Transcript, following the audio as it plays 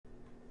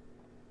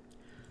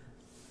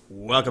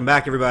Welcome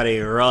back, everybody.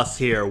 Ross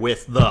here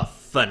with the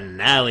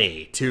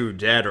finale to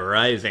Dead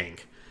Rising.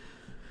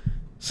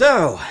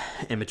 So,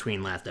 in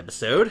between last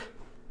episode,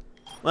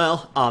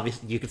 well,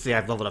 obviously you can see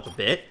I've leveled up a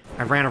bit.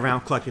 I ran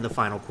around collecting the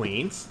final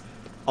queens.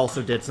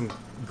 Also did some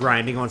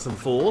grinding on some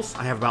fools.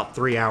 I have about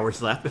 3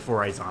 hours left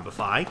before I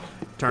zombify.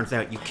 Turns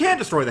out you can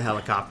destroy the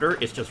helicopter,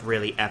 it's just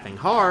really effing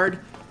hard,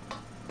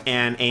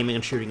 and aiming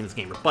and shooting in this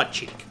game are butt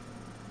cheek.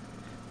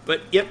 But,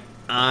 yep,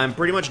 I'm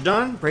pretty much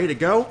done, ready to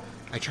go.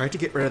 I tried to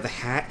get rid of the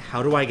hat.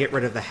 How do I get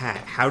rid of the hat?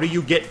 How do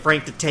you get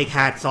Frank to take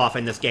hats off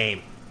in this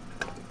game?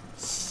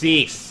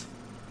 Cease.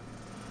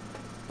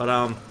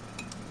 But,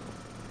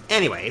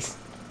 anyways,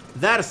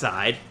 that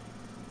aside,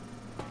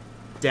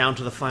 down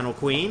to the final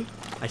queen.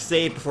 I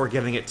saved before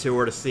giving it to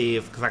her to see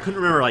if, because I couldn't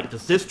remember, like,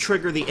 does this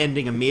trigger the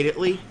ending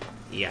immediately?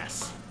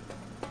 Yes.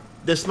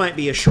 This might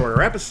be a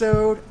shorter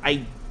episode.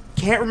 I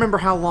can't remember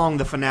how long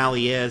the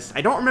finale is.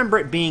 I don't remember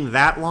it being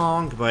that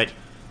long, but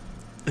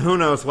who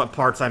knows what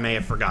parts I may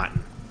have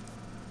forgotten.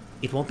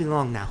 It won't be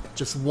long now.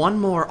 Just one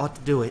more ought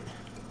to do it.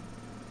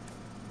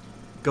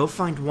 Go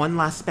find one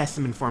last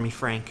specimen for me,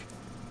 Frank.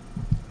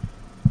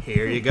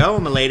 Here you go,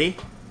 milady.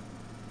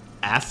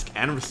 Ask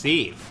and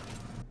receive.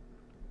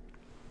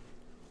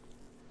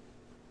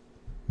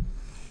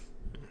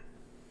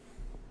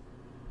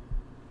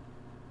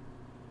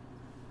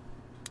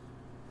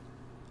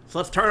 So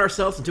let's turn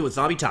ourselves into a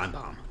zombie time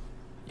bomb.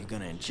 You're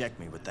gonna inject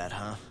me with that,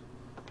 huh?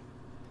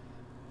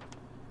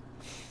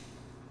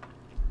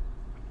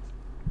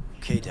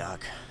 Okay,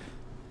 Doc.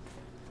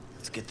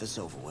 Let's get this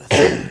over with.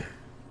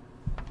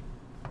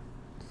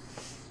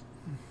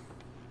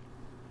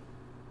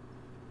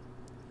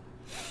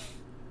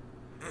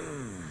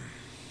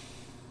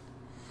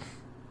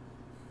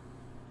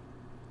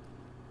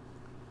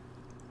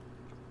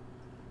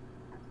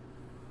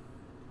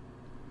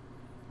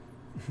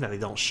 No, they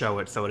don't show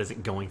it, so it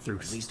isn't going through.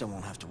 At least I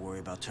won't have to worry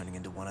about turning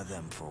into one of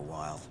them for a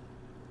while.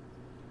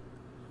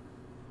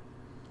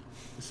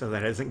 So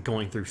that isn't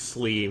going through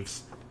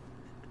sleeves.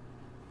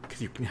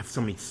 Because you can have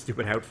so many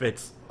stupid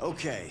outfits.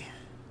 Okay.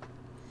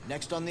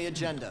 Next on the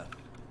agenda.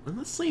 And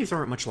the sleeves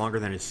aren't much longer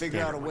than his Figure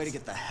out a way ones. to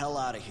get the hell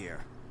out of here.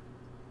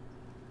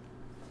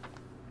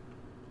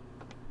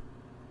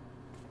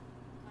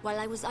 While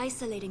I was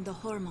isolating the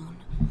hormone,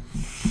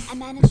 I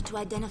managed to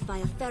identify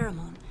a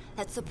pheromone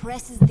that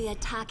suppresses the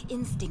attack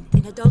instinct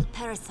in adult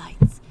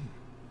parasites.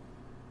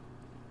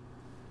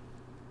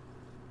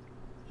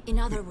 In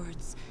other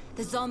words,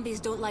 the zombies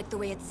don't like the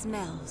way it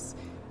smells.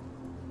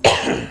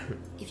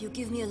 If you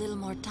give me a little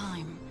more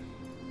time,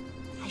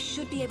 I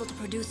should be able to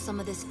produce some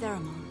of this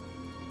pheromone.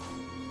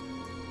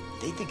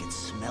 They think it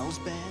smells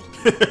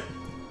bad?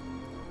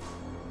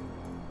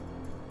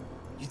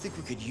 You think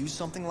we could use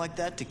something like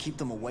that to keep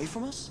them away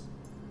from us?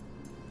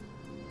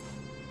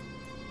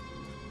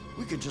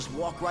 We could just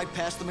walk right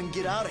past them and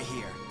get out of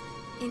here.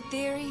 In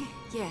theory,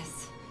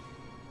 yes.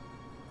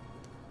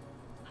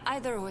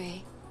 Either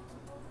way,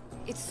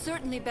 it's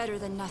certainly better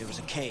than nothing. There was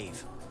a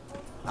cave.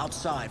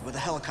 Outside, where the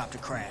helicopter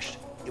crashed.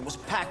 It was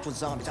packed with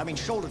zombies, I mean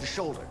shoulder to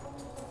shoulder.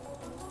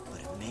 But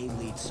it may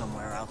lead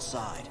somewhere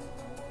outside.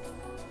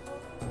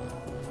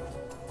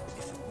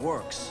 If it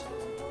works,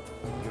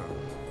 your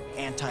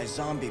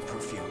anti-zombie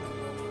perfume,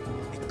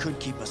 it could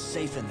keep us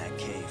safe in that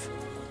cave.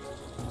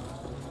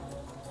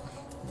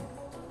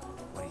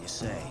 What do you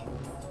say?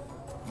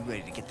 You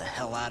ready to get the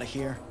hell out of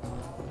here?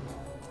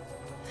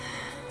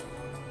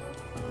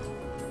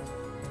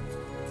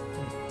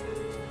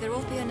 There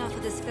won't be enough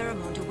of this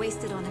pheromone to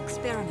waste it on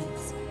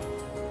experiments.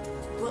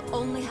 We'll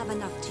only have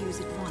enough to use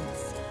it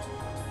once.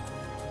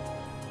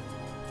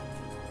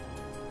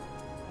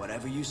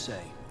 Whatever you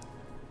say.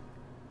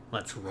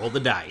 Let's roll the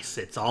dice.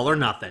 It's all or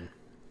nothing.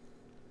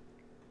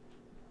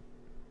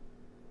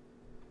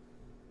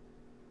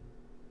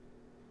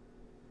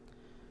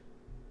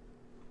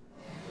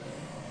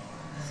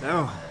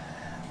 So,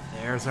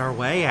 there's our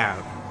way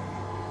out.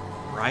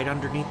 Right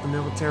underneath the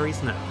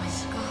military's nose.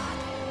 My God.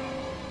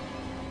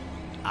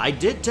 I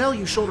did tell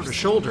you shoulder to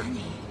shoulder.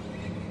 Many.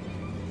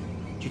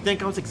 Do you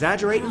think I was Where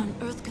exaggerating? on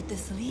earth could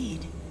this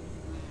lead?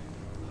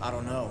 I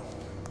don't know.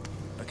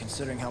 But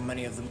considering how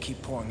many of them keep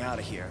pouring out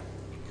of here,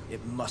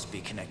 it must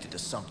be connected to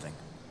something.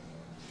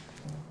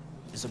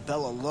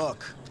 Isabella,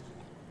 look.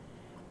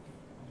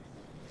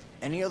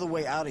 Any other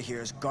way out of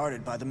here is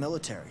guarded by the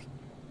military.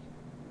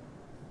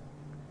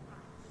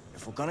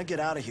 If we're gonna get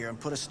out of here and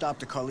put a stop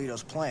to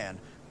Carlito's plan,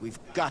 we've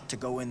got to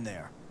go in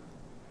there.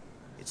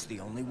 It's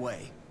the only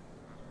way.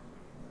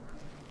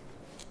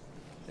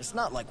 It's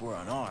not like we're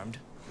unarmed.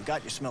 We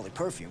got your smelly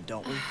perfume,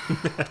 don't we?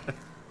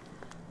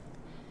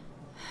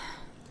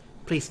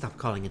 Please stop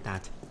calling it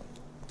that.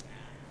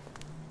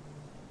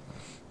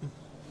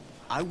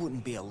 I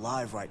wouldn't be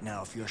alive right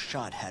now if your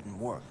shot hadn't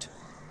worked.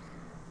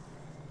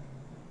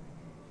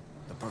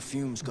 The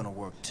perfume's gonna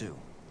work too.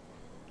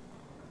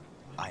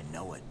 I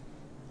know it.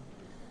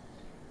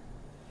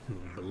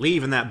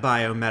 Believe in that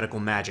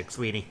biomedical magic,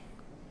 sweetie.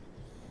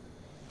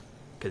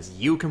 Because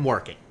you can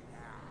work it.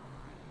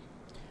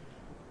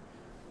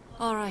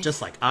 All right.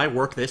 Just like I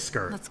work this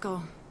skirt. Let's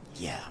go.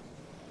 Yeah.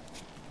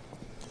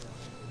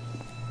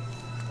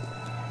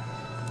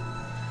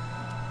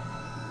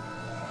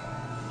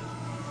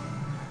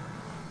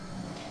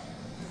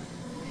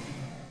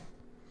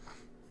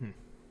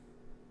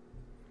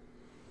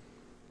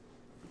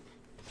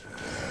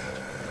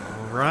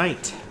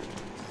 Alright.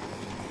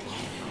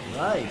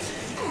 Right.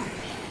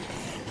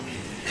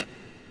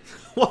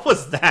 What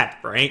was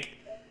that, Frank?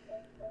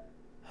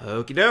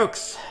 Okie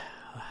dokes.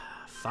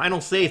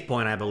 Final save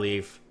point, I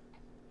believe.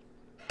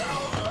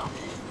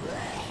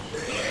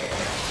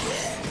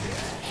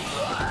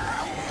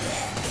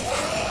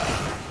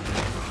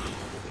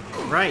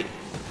 Right.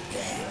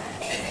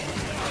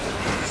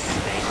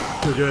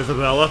 Good,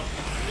 Isabella.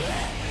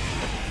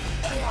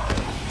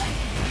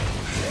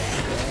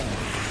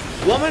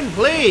 Woman,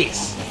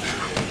 please!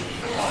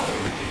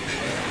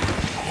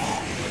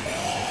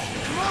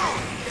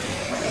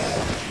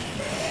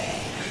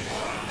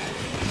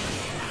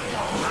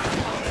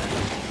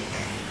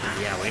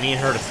 Yeah, we need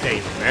her to stay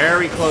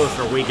very close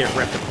or we get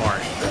ripped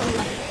apart.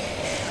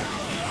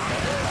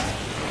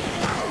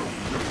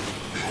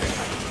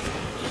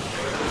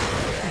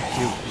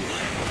 Dude,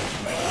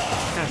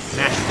 gotta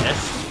smash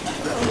this.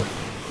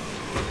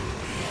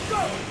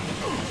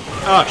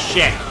 Oh,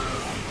 shit.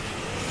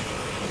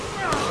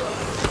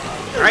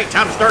 Alright,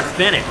 time to start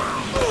spinning.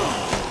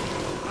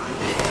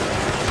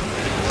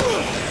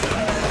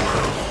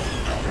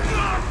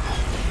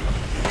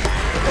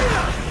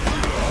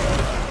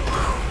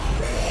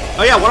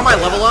 Oh yeah, one of my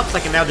level ups, I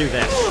can now do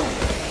this.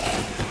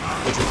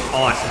 Which is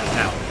awesome as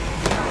hell.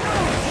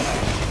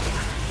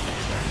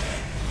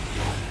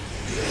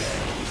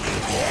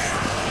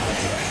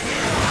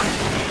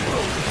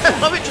 I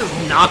love it just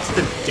knocks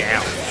them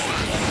down.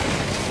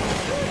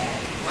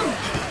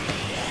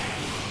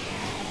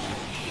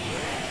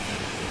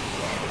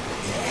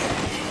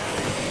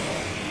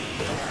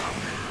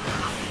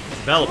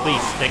 Isabella,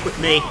 please, stick with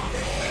me.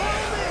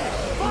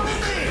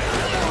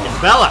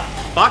 Isabella,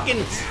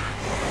 fucking...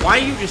 Why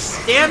do you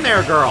just stand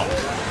there, girl?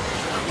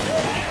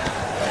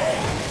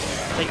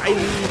 Like, I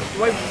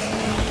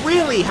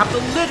really have to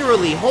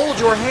literally hold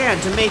your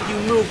hand to make you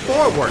move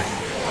forward.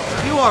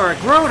 You are a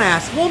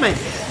grown-ass woman.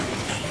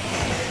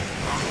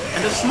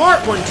 And a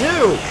smart one,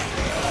 too.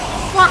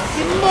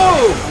 Fucking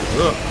move!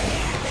 Ugh.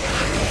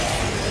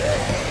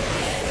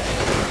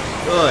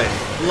 Good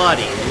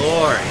bloody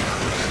lord.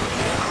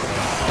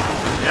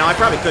 Now, I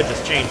probably could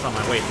just chainsaw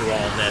my way through all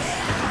of this,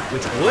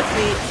 which would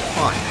be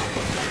fun.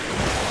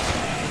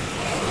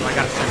 So I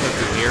gotta send her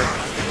through here.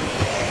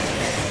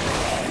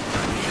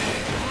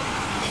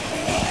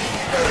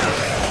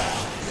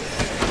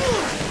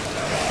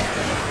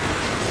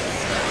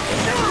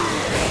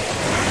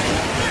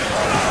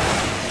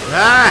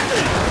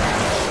 Ah!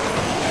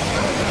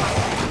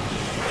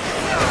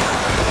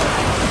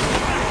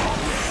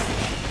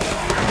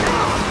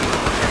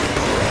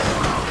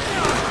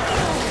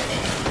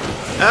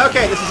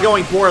 Okay, this is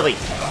going poorly.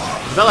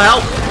 Isabella,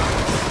 help!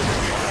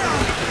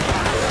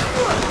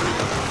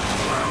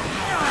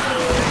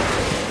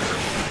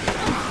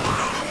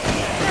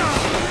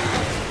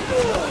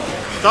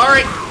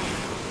 Sorry!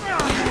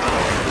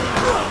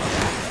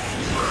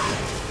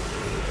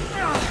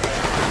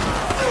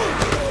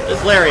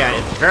 This lariat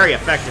is very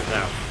effective,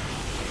 though.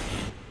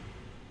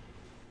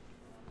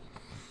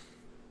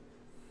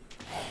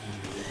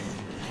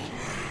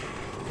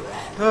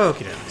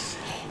 Okie dokes.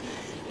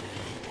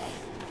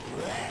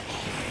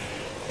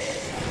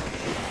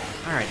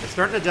 Alright, they're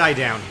starting to die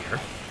down here.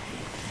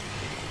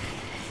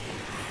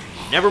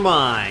 Never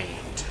mind.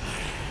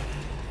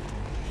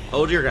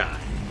 Oh dear God.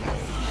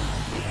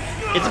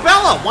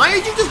 Isabella, why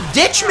did you just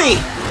ditch me?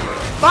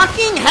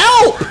 Fucking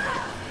help!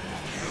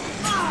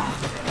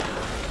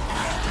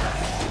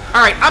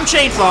 Alright, I'm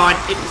chainsawing.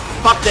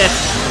 Fuck this.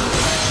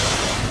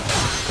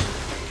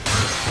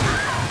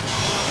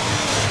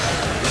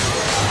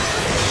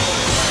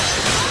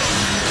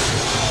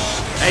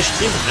 Hey, she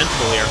seems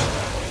invincible here.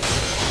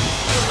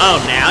 Oh,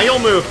 now you'll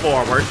move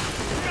forward.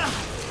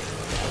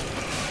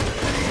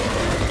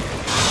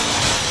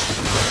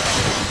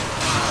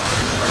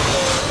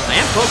 I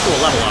am close to a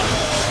level up.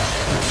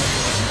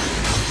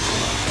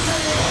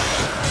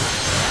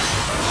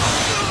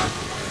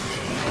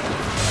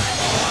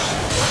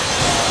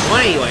 Well,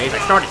 anyways, I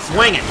started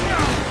swinging.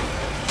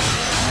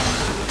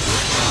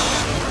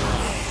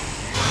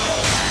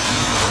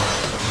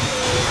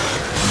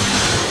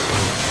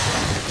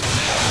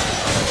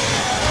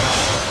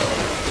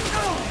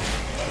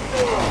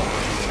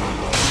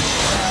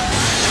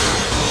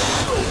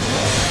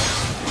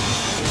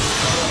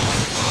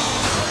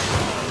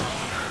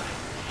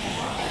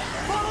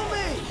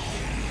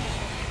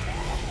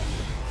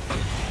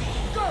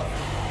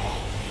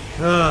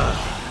 Ugh.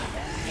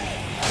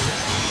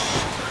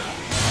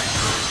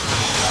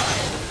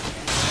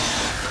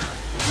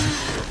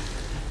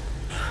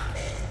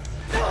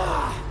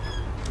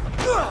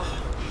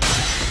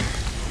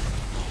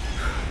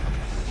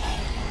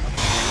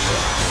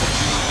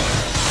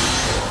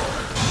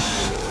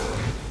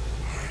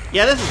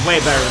 Yeah, this is way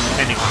better than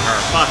depending on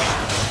her. Fuck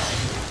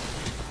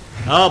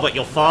it. Oh, but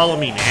you'll follow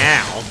me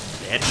now,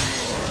 bitch.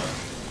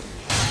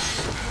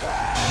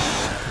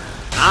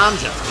 I'm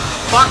just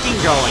fucking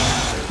going.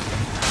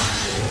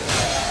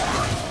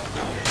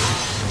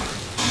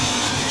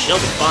 She'll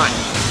be fine.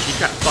 She's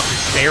got a fucking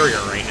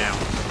barrier right now.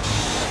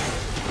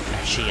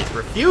 She is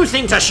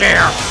refusing to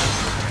share!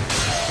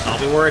 Thought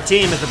we were a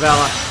team,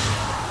 Isabella.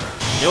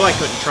 Knew I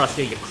couldn't trust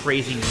you, you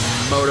crazy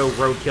moto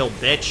roadkill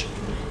bitch.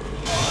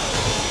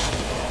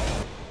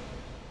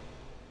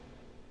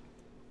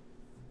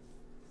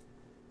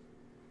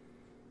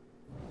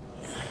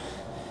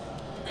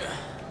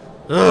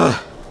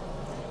 Ugh.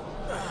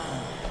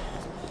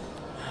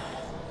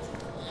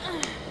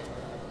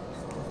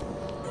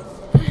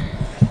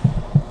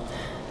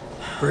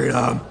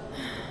 Freedom.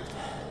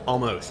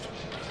 Almost.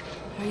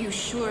 Are you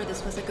sure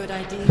this was a good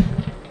idea?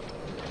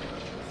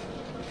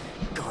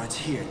 Guards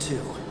here,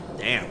 too.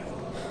 Damn.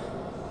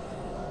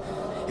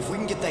 If we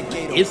can get that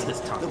gate What is open,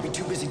 this time? they'll be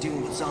too busy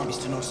dealing with zombies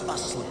to notice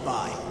us slip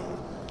by.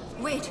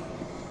 Wait.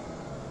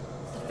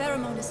 The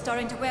pheromone is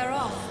starting to wear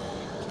off.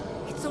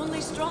 It's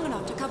only strong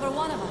enough to cover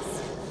one of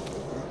us.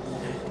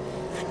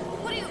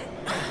 What are you...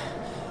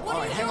 What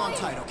All are right, you hang on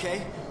doing? tight,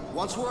 okay?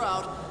 Once we're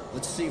out,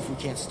 let's see if we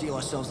can't steal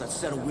ourselves that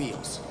set of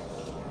wheels.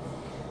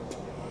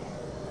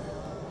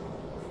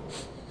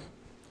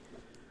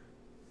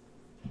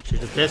 She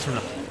did this from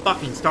the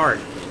fucking start.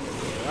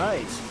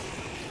 Right.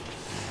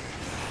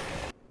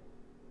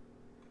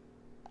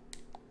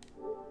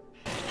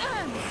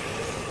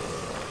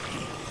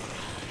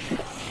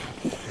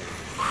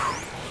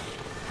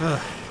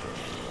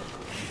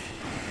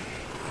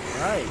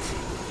 Right.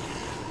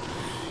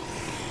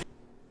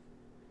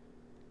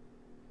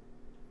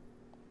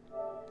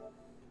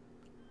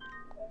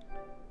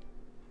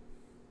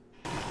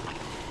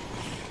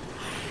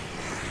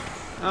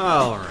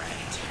 All right.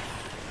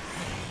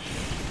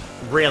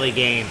 Really,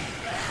 game.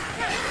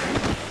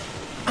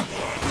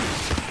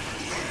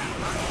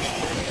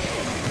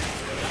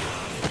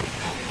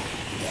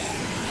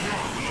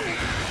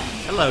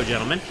 Hello,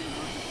 gentlemen.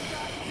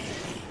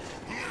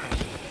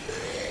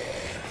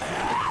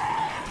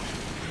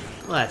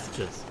 Let's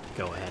just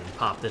go ahead and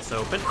pop this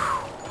open.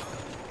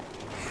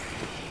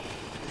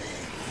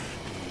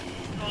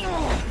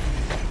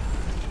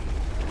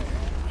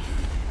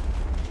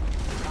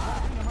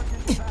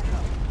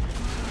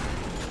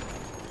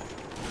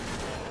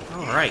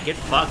 Alright, get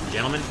fucked,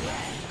 gentlemen.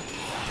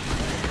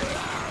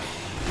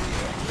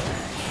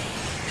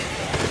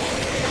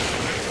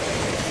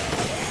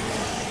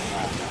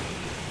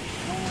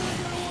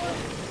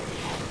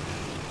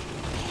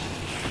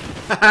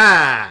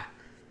 Haha!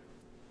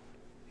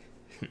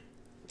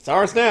 It's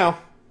ours now.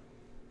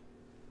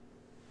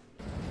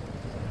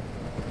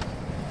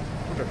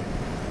 Wonder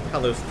how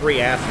those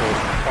three assholes in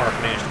the park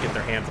managed to get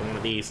their hands on one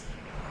of these.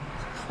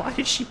 Why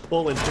did she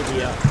pull into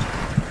the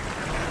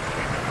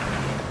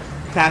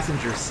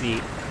passenger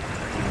seat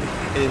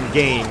in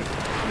game,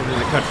 and then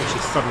the cutscene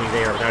she's suddenly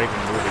there without even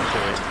moving to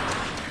it?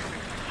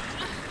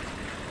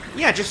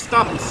 Yeah, just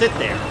stop and sit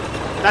there.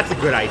 That's a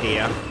good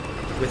idea,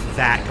 with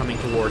that coming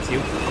towards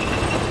you.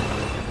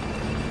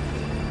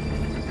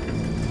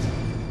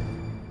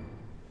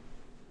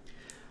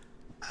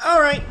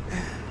 Alright.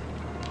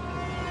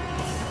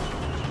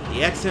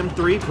 The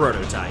XM3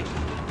 prototype.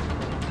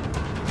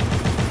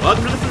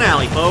 Welcome to the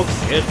finale, folks.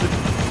 It's the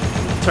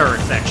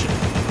turret section.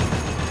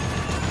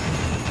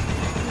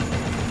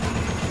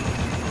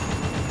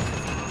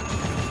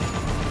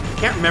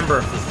 I can't remember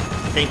if this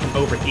thing can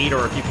overheat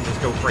or if you can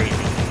just go crazy.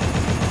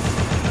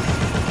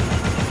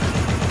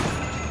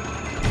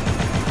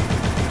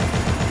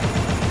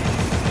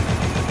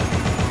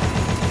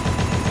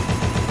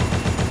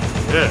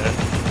 Ugh.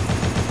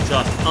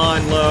 Just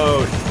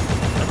unload.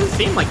 Doesn't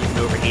seem like you can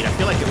overheat. I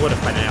feel like it would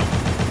have by now.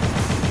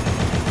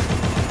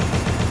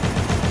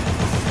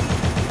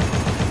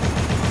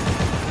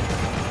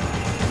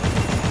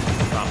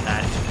 Drop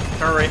that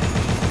turret.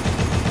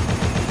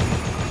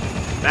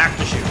 Back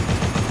to shoot.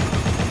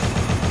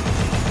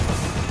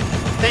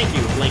 Thank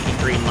you, blinking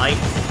green lights.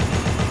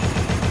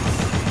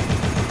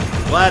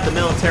 Glad the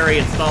military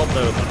installed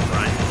those up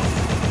front.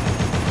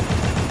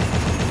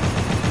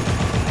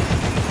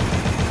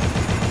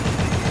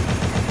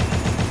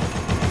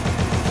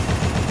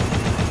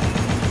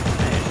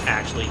 And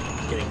actually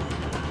getting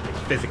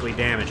physically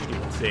damaged, you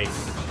can see.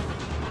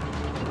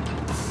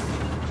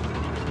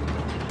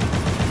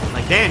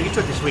 Like, damn, you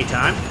took your sweet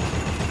time.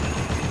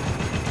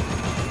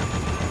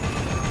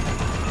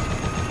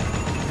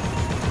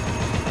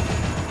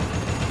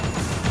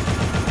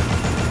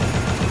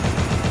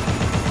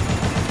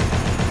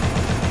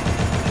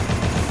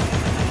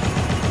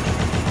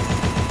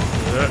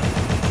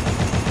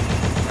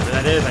 Whatever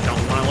that is, I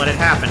don't want to let it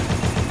happen.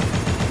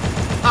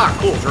 Ah,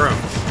 cool,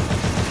 drones.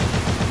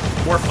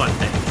 More fun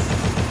things.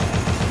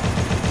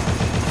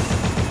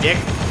 Dick,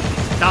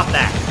 stop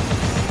that.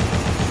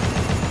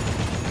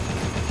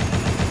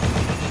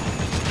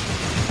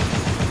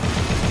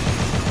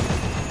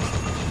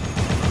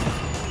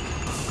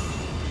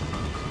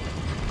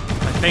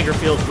 My finger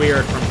feels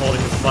weird from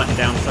holding this button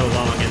down so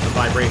long and the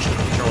vibration of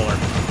the controller.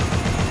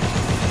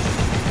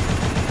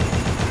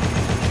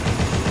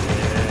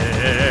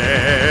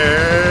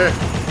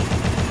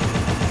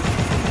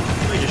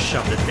 Let me just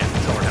shove this damn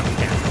controller down the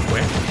can real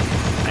quick.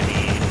 I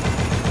mean,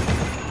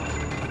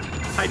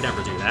 I'd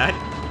never do that.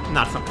 I'm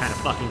not some kind of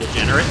fucking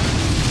degenerate.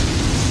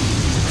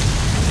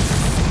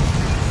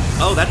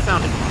 Oh, that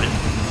sounded fun.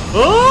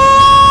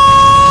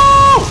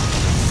 Oh!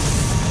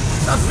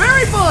 That's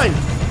very fun!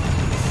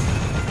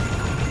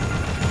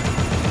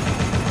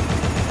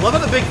 Love how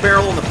the big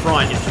barrel in the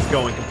front is just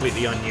going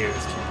completely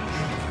unused.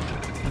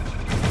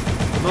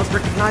 The most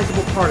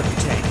recognizable part of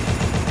the tank.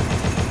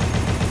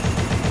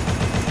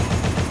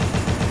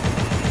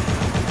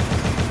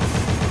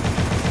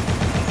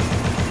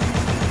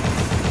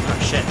 Oh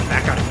shit,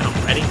 back out of town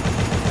already? I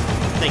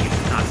think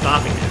it's not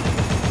stopping now.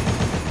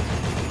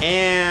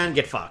 And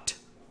get fucked.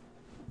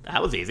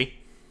 That was easy.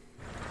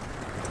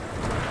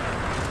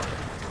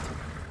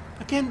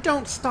 Again,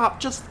 don't stop,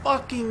 just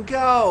fucking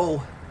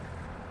go!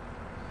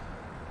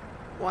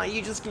 Why are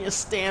you just gonna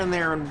stand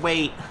there and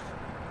wait?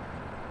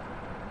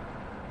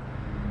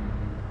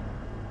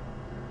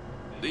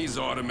 These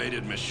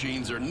automated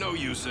machines are no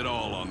use at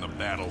all on the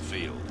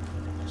battlefield.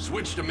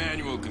 Switch to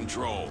manual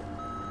control.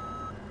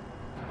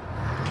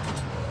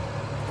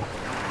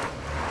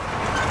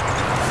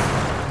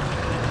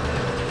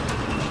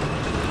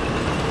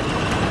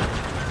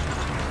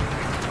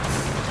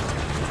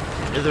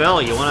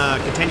 Isabel, you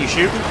wanna continue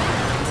shooting?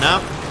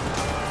 No?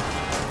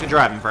 Good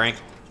driving, Frank.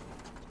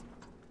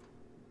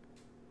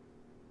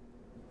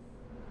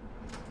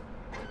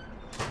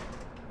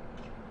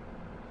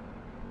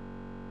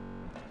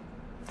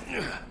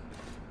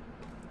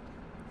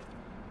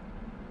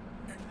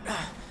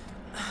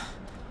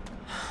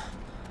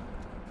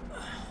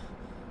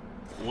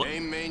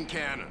 Aim main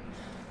cannon.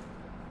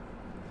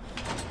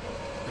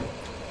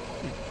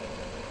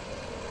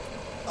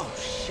 Oh,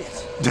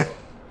 shit.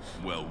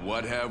 Well,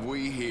 what have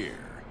we here?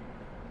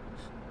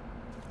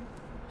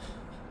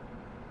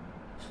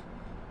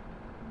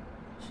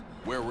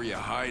 Where were you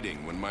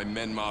hiding when my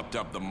men mopped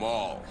up the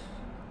mall?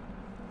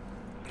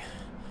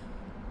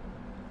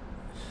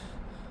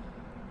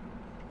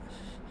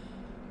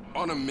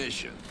 On a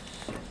mission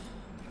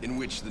in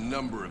which the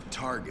number of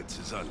targets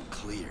is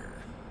unclear,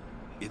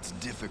 it's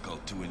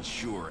difficult to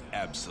ensure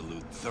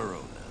absolute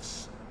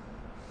thoroughness.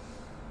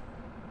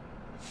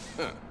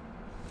 Huh.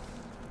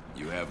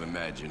 You have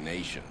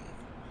imagination.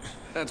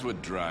 That's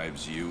what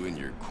drives you in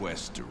your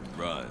quest to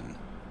run.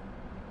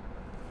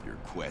 Your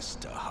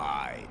quest to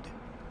hide.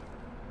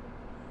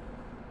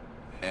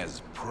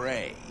 As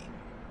prey,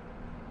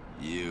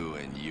 you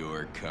and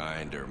your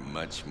kind are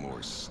much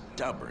more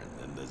stubborn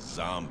than the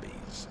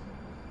zombies.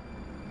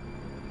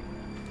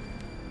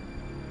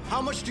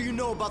 How much do you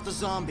know about the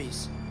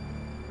zombies?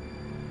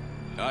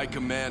 I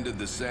commanded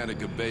the Santa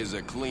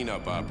Cabeza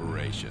cleanup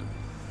operation.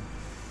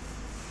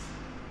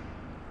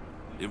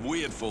 If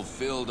we had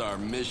fulfilled our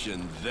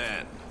mission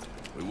then,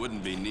 we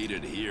wouldn't be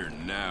needed here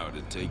now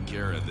to take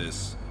care of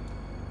this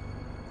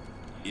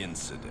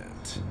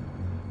incident.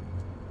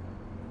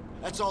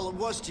 That's all it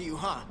was to you,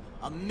 huh?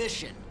 A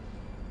mission.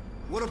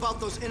 What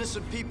about those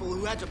innocent people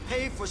who had to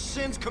pay for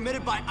sins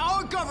committed by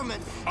our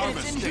government Our and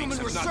its mistakes inhuman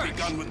have research? not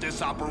begun with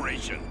this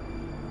operation.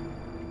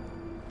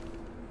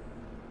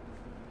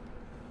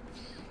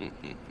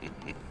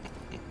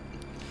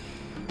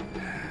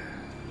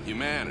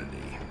 Humanity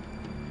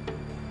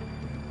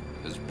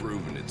has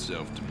proven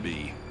itself to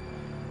be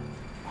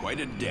quite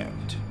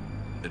adept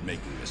at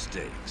making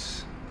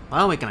mistakes.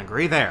 Well, we can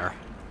agree there.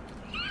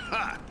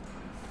 Ha!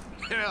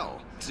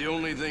 Hell, it's the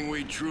only thing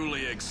we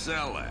truly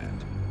excel at.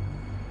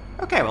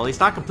 Okay, well, he's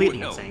not completely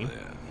Well, insane.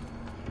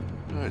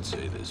 then, I'd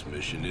say this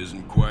mission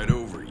isn't quite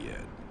over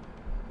yet.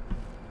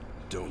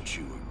 Don't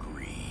you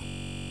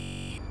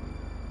agree?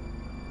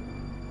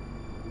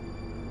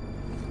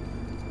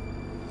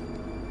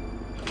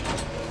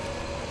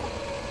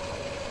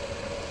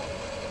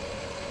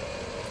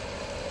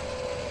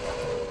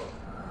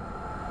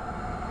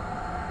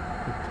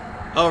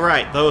 Oh,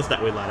 right, those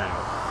that we let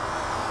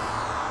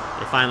out.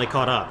 They finally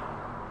caught up.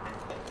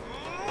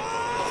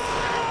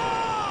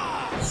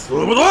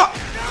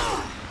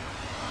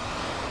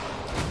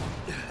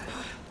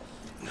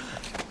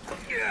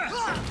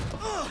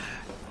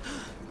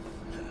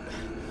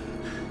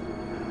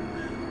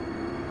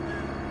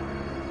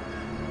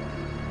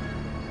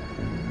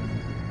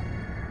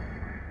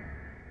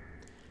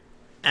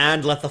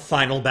 And let the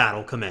final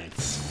battle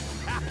commence.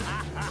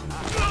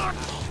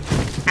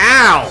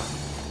 Ow!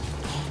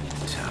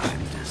 Time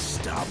to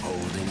stop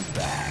holding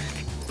back.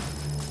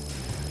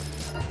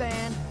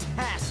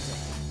 Fantastic.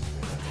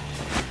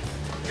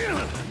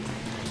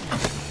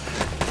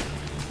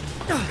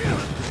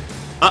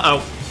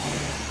 Uh-oh.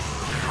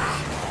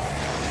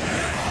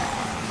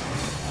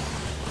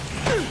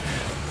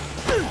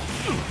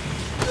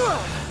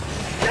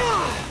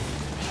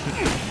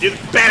 Dude,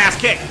 badass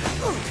kick!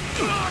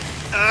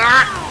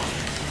 Ow.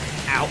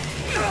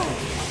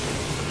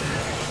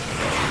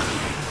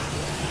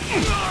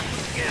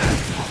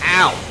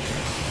 Ow.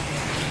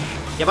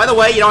 Yeah, by the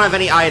way, you don't have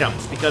any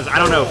items, because, I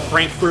don't know,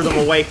 Frank threw them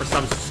away for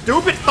some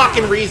stupid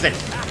fucking reason. I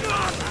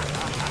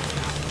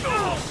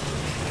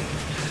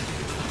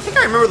think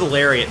I remember the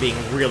lariat being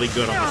really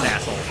good on this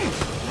asshole.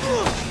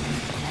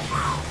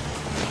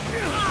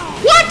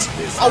 What?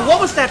 Oh, what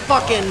was that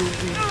fucking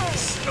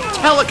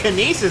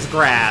telekinesis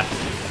grab?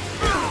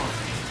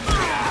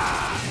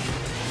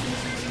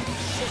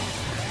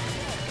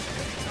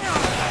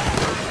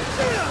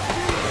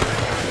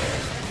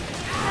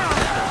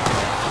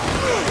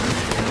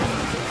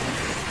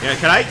 Yeah,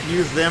 can I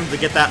use them to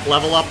get that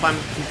level up I'm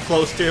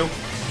close to?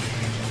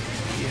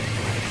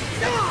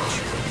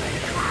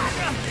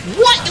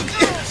 What?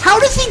 How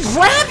does he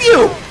grab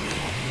you?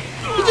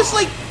 He just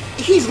like...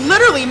 He's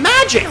literally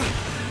magic!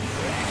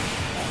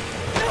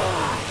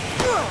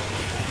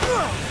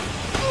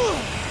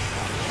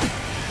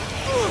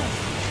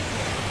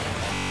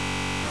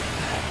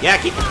 Yeah,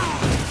 keep...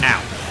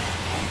 Ow.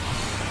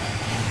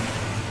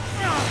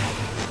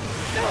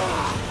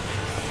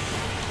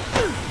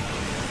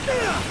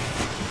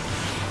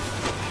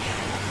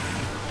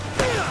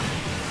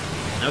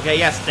 Okay,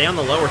 yeah, stay on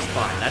the lower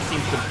spine. That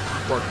seems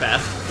to work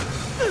best.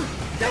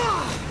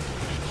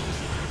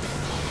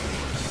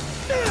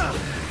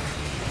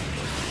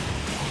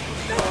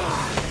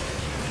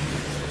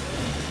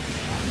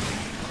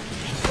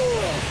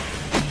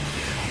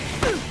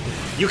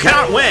 You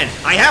cannot win!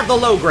 I have the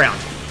low ground!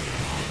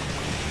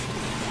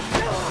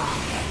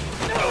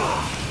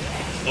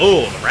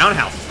 Oh, the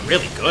roundhouse is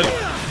really good.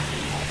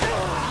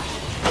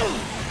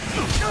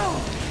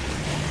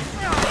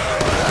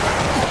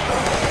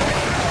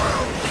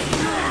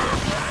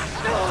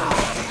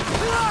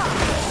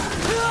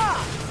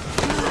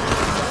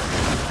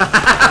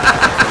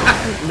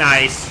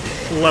 Nice.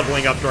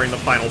 Leveling up during the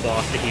final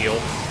boss to heal.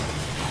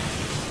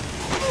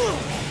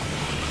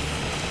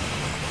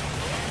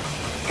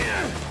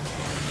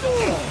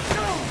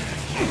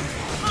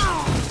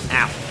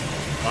 Ow.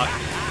 Fuck.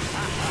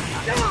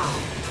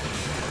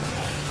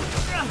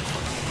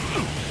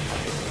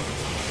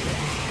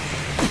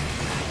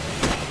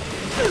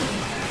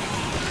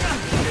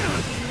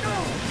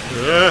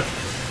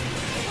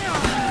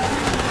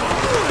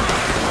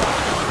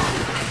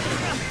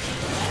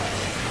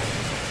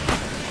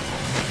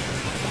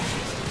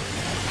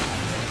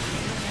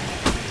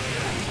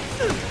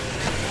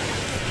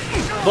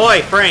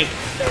 Boy, Frank.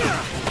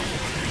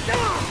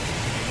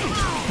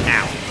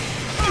 Ow.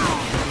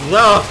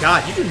 Oh,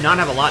 God, you do not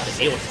have a lot to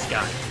deal with this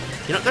guy.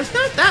 You know, there's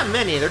not that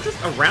many. They're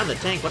just around the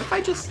tank. What if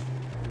I just...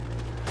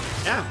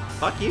 Yeah,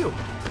 fuck you.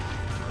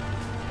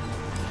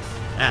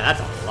 Yeah, that's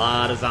a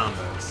lot of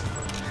zombos.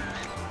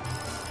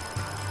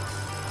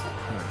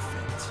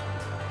 Perfect.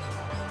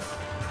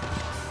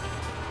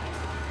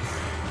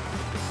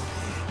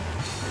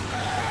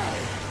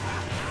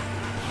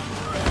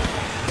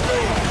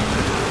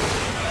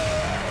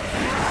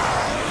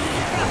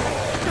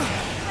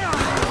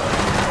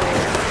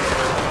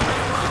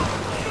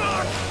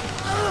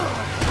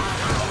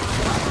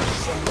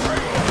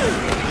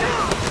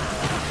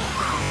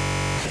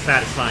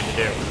 Satisfying to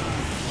do.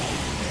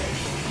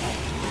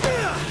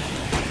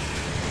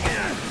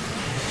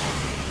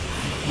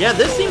 Yeah,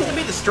 this seems to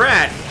be the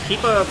strat.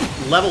 Keep a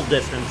level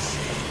distance.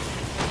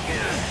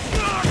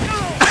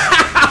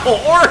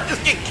 Or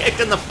just get kicked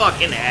in the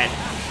fucking head.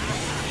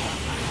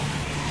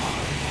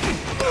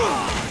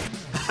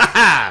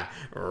 Haha!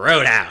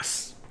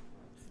 Roadhouse.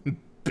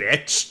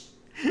 Bitch.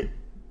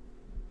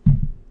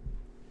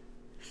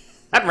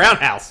 That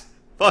roundhouse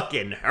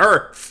fucking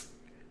hurts.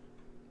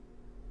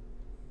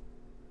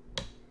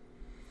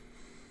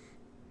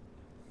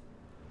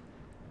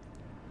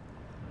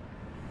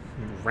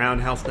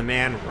 Roundhouse the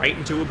man right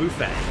into a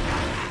buffet.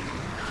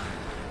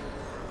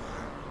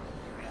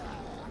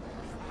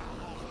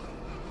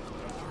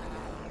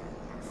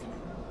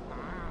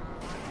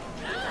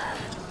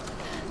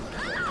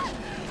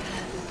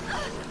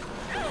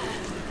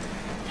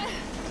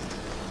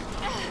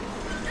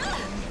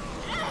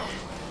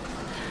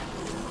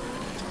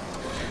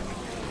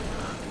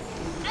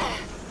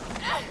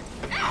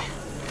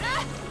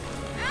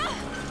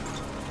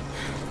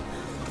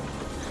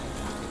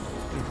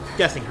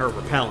 Guessing her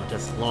repellent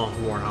is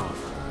long worn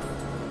off.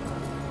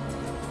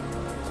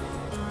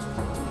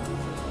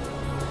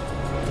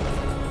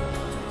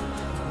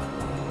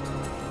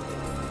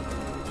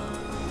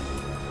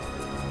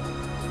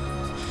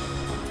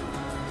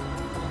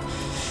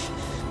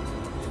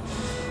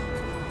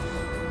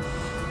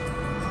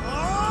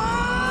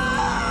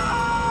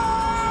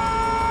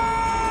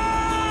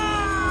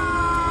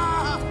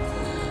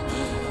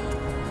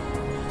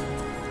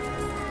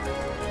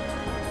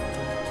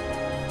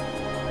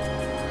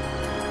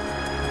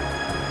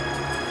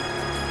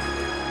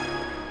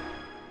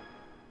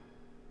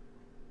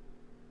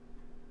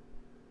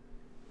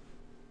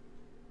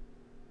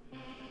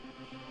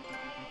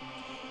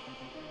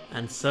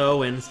 And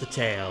so ends the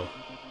tale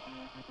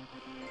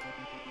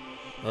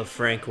of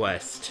Frank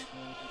West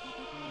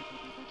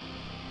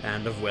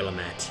and of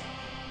Willamette.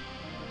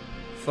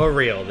 For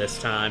real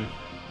this time.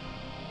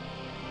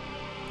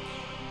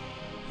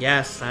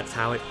 Yes, that's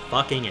how it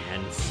fucking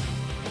ends.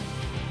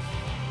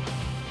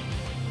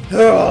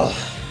 Ugh.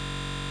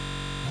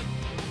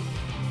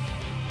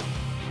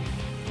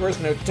 Of course,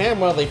 no damn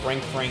well they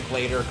bring Frank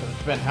later, because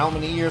it's been how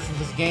many years since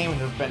this game,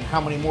 and there's been how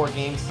many more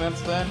games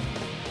since then?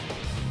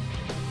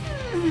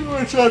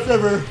 Which I've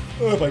never...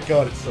 Oh my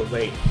god, it's so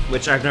late.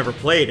 Which I've never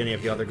played any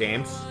of the other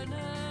games.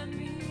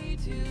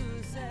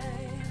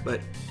 But...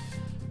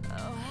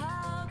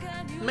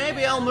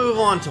 maybe I'll move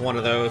on to one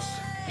of those.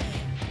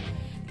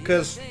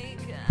 Because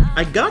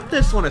I got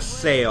this on a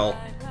sale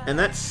And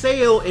that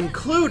sale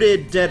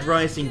included Dead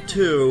Rising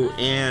 2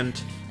 and...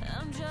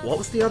 what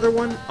was the other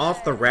one?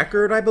 Off the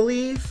Record, I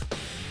believe?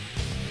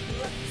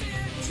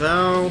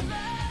 So...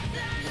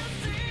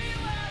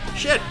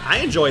 shit, I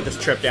enjoyed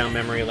this trip down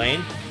memory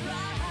lane.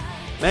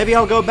 Maybe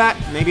I'll go back.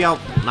 Maybe I'll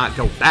not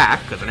go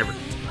back, because I never...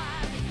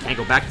 can't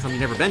go back to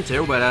something you've never been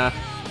to, but,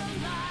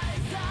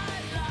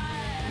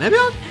 maybe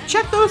I'll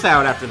check those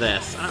out after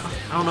this. I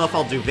don't know if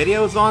I'll do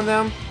videos on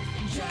them,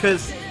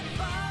 because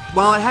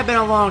while it had been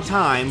a long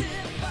time,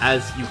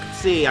 as you can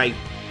see, I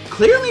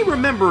clearly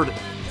remembered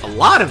a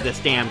lot of this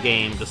damn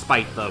game,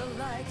 despite the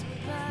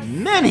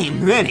many,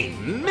 many,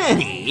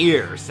 many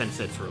years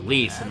since its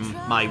release and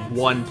my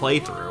one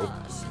playthrough.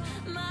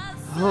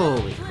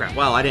 Holy crap.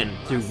 Well, I didn't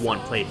do one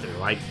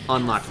playthrough. I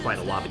unlocked quite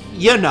a lot, but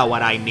you know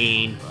what I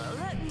mean.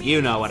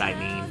 You know what I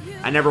mean.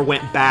 I never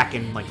went back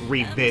and, like,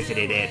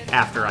 revisited it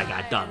after I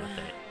got done with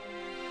it.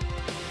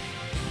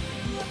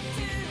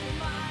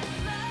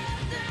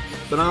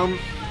 But,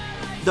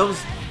 those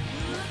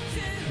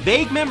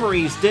vague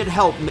memories did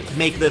help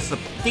make this a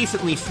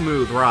decently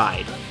smooth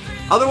ride.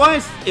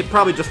 Otherwise, it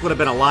probably just would have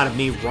been a lot of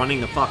me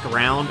running the fuck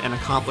around and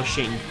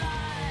accomplishing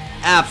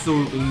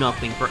absolutely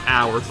nothing for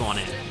hours on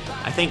it.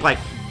 I think, like,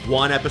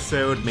 one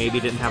episode maybe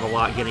didn't have a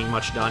lot getting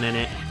much done in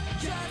it.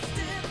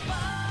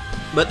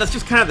 But that's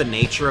just kind of the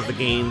nature of the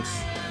game's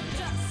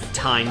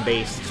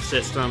time-based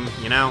system,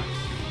 you know?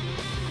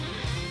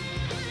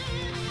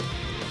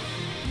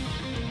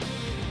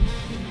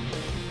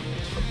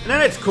 And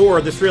at its core,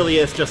 this really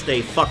is just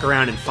a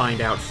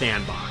fuck-around-and-find-out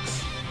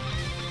sandbox.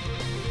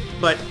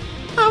 But,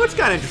 oh, it's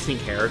got interesting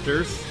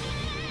characters,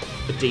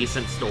 a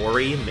decent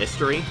story,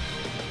 mystery.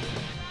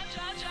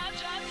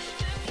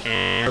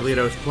 And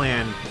Carlito's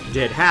plan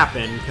did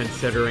happen,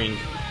 considering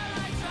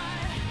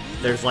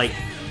there's, like,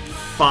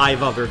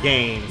 5 other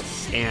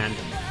games, and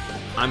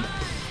I'm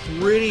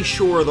pretty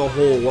sure the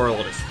whole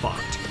world is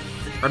fucked.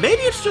 Or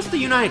maybe it's just the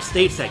United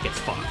States that gets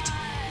fucked.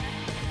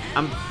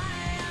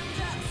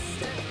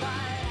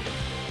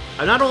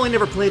 I've not only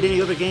never played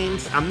any other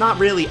games, I'm not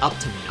really up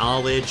to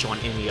knowledge on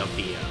any of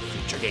the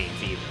future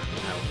games either,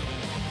 you know?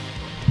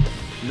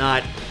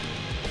 Not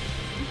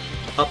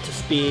up to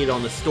speed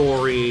on the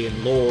story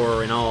and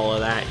lore and all of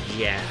that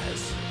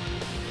jazz.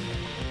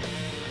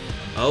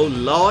 Oh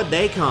lord,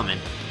 they coming.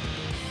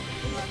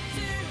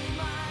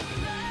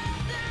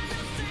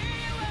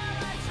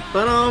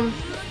 But,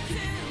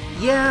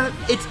 yeah,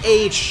 its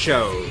age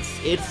shows.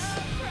 It's...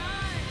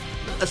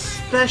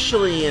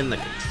 especially in the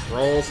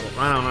controls.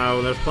 I don't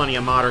know, there's plenty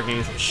of modern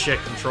games with shit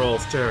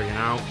controls too, you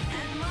know?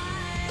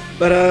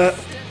 But,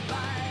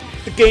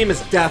 the game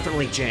is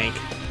definitely jank.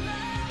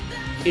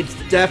 It's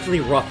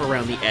definitely rough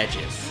around the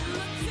edges.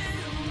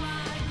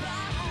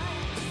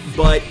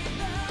 But,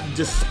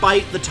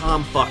 despite the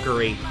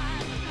tomfuckery,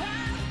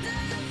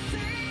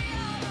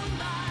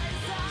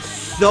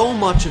 so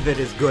much of it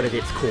is good at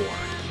its core.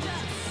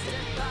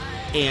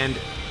 And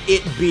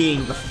it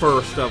being the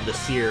first of the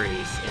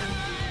series, and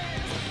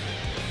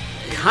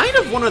kind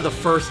of one of the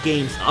first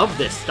games of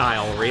this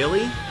style,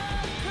 really.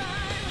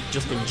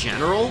 Just in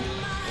general.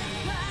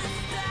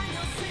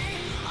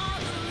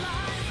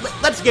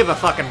 Let's give a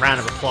fucking round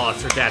of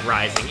applause for Dead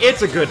Rising.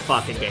 It's a good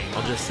fucking game,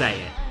 I'll just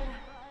say it.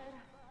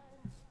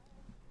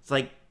 It's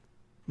like,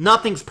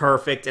 nothing's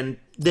perfect, and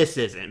this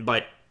isn't,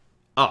 but...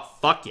 oh,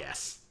 fuck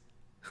yes.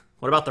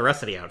 What about the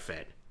rest of the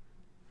outfit?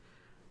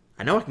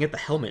 I know I can get the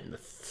helmet in the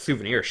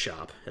souvenir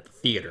shop at the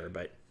theater,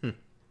 but...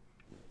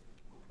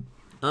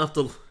 I'll have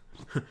to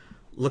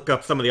look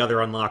up some of the other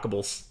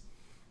unlockables.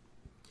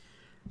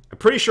 I'm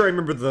pretty sure I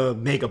remember the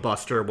Mega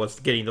Buster was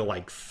getting to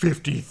like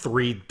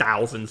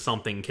 53,000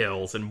 something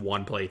kills in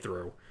one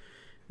playthrough.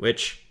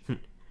 Which,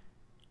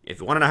 if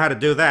you want to know how to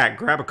do that,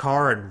 grab a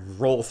car and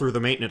roll through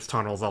the maintenance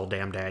tunnels all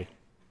damn day.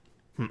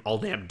 All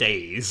damn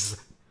days.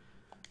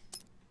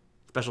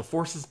 Special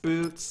Forces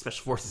boots,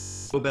 Special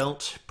Forces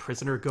belt,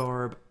 prisoner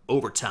garb,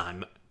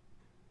 overtime.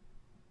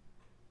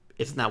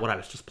 Isn't that what I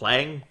was just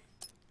playing?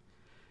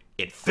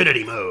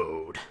 Infinity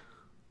mode. I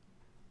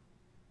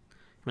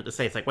meant to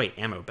say, it's like, wait,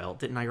 ammo belt,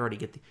 didn't I already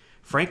get the...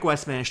 Frank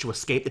West managed to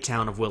escape the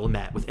town of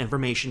Willamette with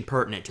information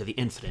pertinent to the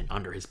incident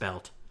under his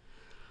belt.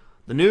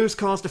 The news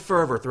caused a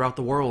fervor throughout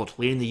the world,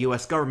 leading the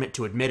U.S. government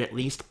to admit at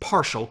least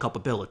partial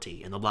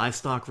culpability in the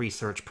livestock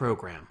research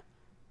program.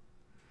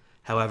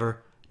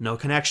 However, no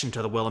connection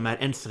to the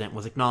Willamette incident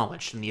was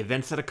acknowledged, and the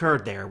events that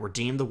occurred there were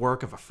deemed the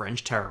work of a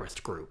French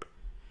terrorist group.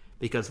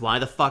 Because why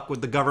the fuck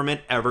would the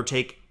government ever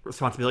take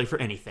responsibility for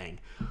anything?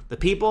 The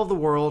people of the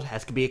world,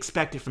 as could be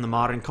expected from the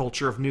modern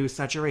culture of news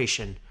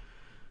saturation,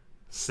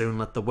 soon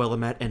let the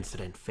Willamette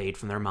incident fade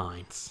from their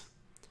minds.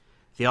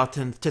 The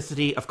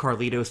authenticity of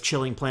Carlito's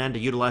chilling plan to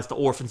utilize the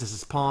orphans as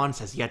his pawns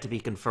has yet to be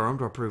confirmed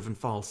or proven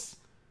false.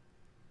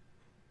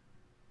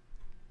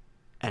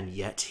 And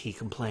yet he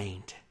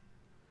complained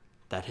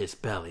that his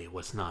belly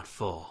was not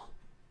full.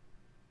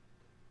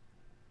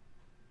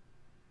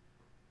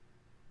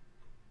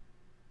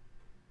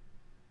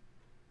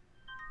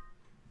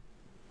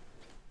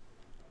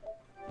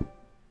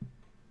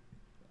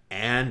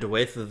 And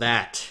with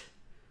that,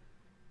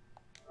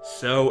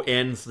 so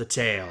ends the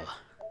tale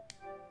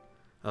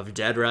of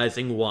Dead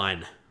Rising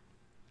 1.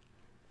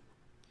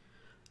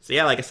 So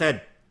yeah, like I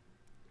said,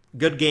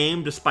 good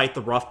game despite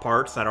the rough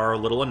parts that are a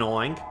little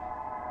annoying.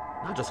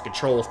 Not just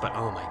controls, but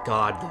oh my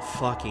god, the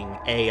fucking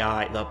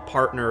AI, the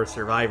partner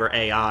survivor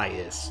AI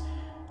is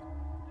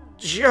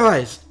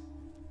just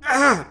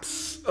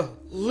absolute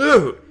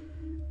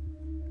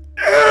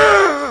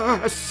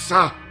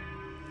ass.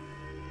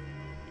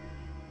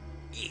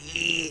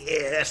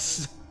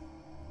 Yes.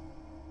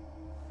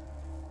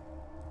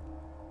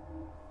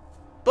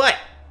 But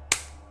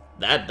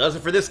that does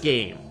it for this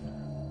game.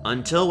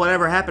 Until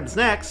whatever happens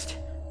next,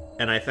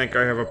 and I think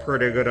I have a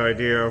pretty good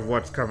idea of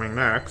what's coming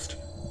next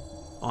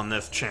on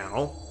this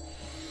channel,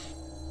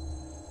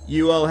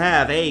 you all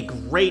have a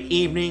great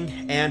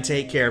evening and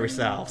take care of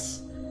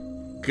yourselves.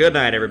 Good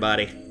night,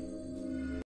 everybody.